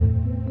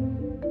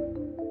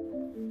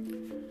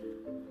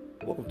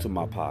Welcome to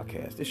my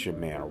podcast. It's your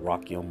man,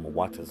 Rakim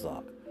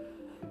Mwatazak,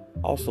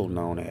 also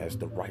known as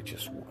the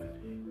Righteous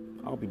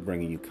One. I'll be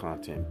bringing you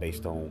content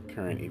based on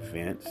current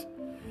events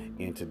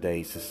in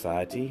today's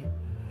society.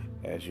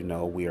 As you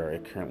know, we are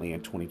currently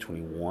in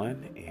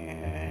 2021,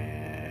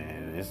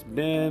 and it's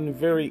been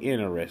very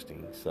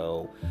interesting.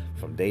 So,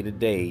 from day to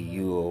day,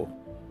 we'll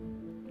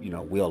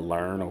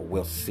learn or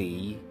we'll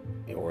see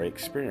or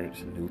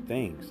experience new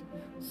things.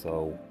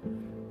 So,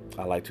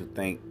 I like to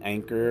thank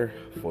Anchor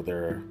for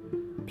their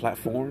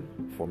platform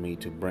for me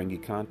to bring you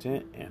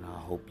content, and I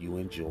hope you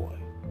enjoy.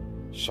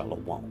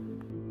 Shalom.